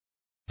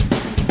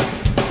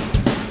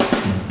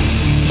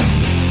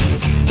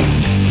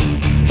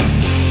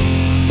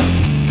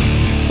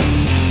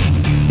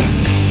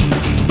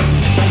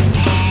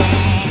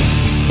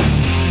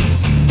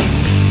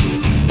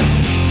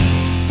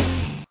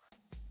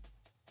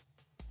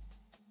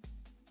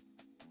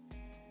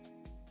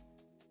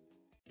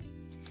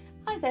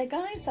there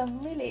guys,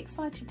 I'm really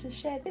excited to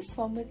share this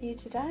one with you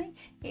today.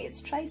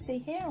 It's Tracy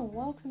here and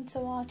welcome to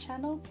our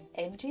channel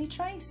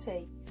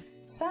MGTracey.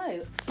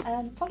 So,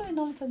 following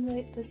on from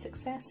the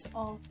success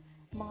of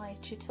my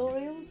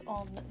tutorials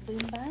on loom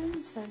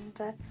bands and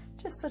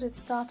just sort of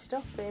started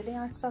off really.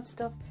 I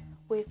started off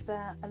with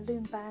a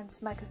loom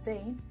bands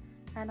magazine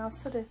and I've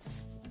sort of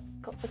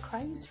got the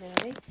craze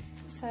really.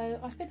 So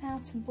I've been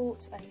out and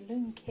bought a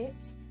loom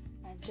kit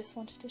and just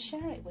wanted to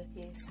share it with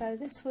you. So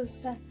this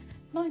was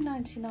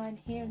 $9.99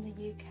 here in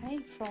the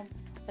UK from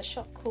a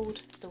shop called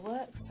The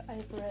Works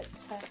over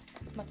at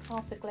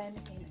Macarthur Glen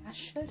in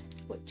Ashford,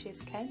 which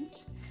is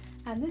Kent.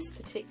 And this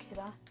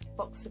particular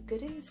box of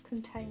goodies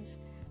contains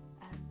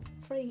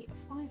free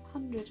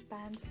 500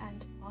 bands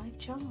and 5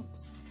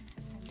 charms,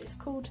 and it's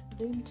called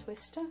Loom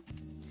Twister.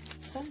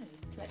 So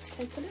let's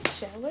take a look,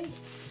 shall we?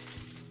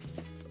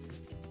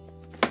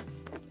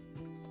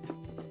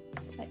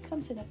 So it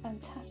comes in a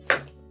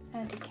fantastic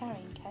handy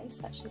carrying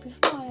case. Actually,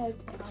 before I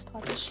open it up,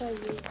 I'll just show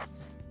you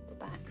the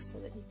back so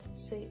that you can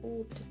see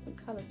all the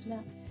different colours.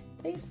 Now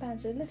these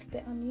bands are a little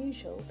bit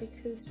unusual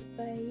because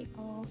they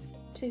are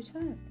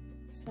two-tone.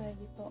 So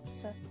you've got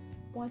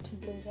white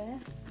and blue there,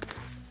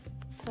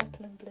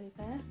 purple and blue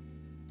there,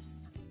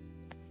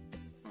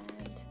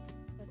 and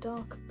a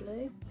darker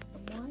blue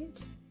and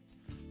white,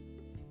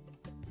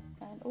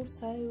 and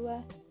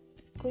also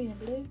green and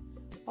blue,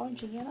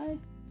 orange and yellow,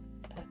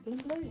 purple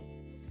and blue.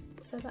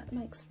 So that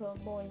makes for a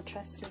more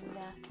interesting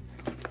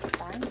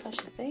band, I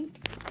should think.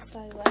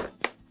 So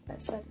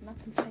let's open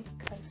up and take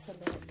a closer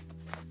look.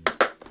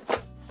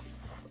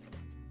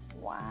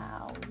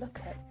 Wow, look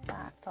at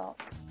that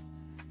lot.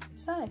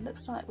 So it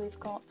looks like we've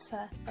got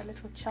a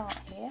little chart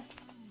here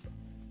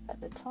at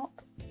the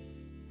top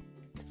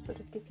to sort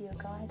of give you a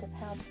guide of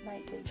how to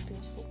make these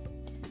beautiful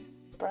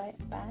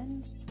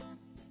bands.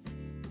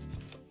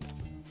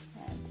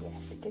 And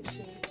yes, it gives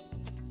you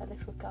a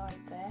little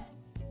guide there.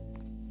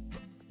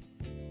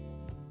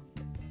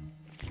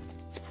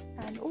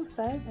 And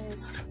also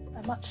there's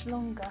a much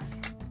longer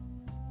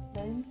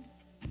loom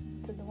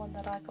than the one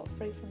that I got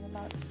free from the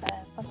front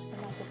of the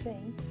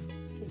magazine,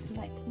 so you can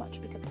make much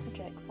bigger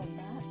projects on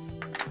that.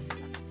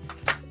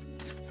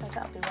 So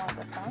that'll be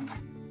rather fun.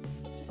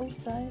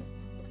 Also,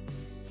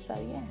 so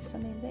yes, I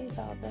mean these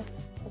are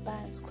the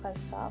bands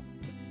close up.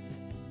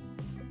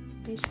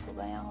 Beautiful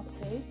they are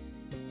too.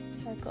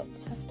 So I've got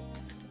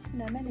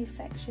many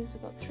sections.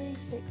 We've got 3,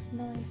 6,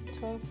 9,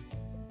 12,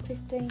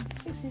 15,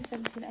 16,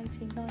 17,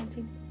 18,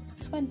 19,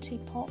 20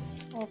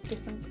 pots of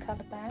different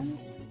colour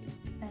bands,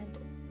 and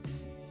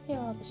here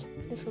are the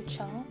little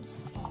charms.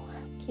 Oh,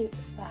 how cute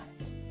is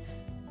that?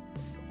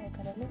 I've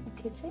got a little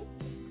kitty.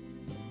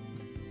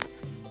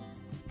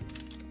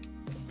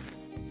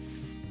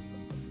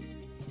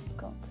 I've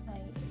got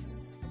a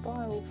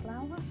spiral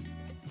flower.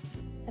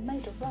 They're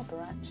made of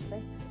rubber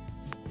actually.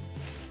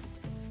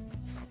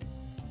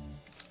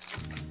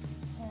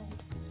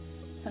 And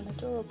an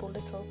adorable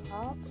little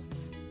heart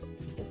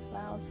with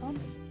flowers on.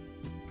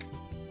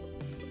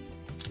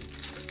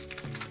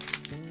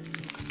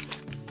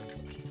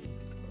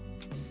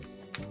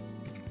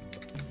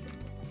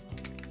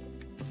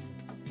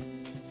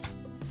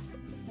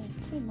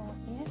 Two more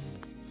here.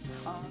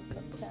 Oh, I've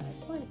got a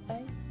smiley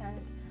face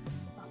and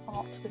a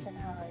heart with an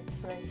arrow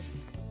through.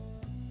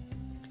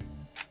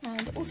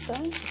 And also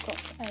I've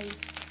got a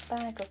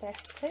bag of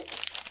S-clips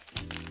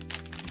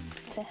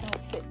to help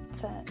fit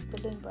the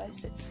loom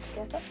bracelets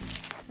together,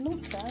 and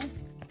also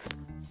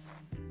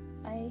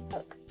a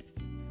hook.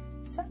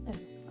 So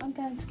I'm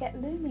going to get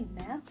looming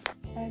now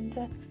and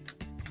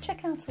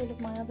check out all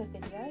of my other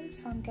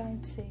videos. I'm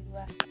going to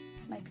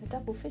make a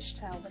double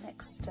fishtail the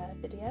next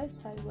video,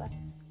 so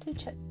do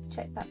check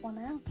that one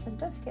out, and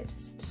don't forget to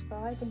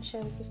subscribe and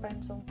share with your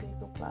friends on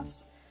Google+.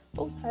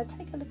 Also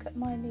take a look at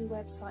my new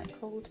website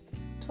called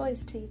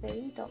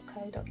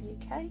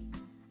toystv.co.uk,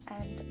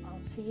 and I'll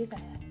see you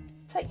there.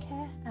 Take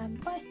care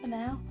and bye for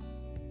now.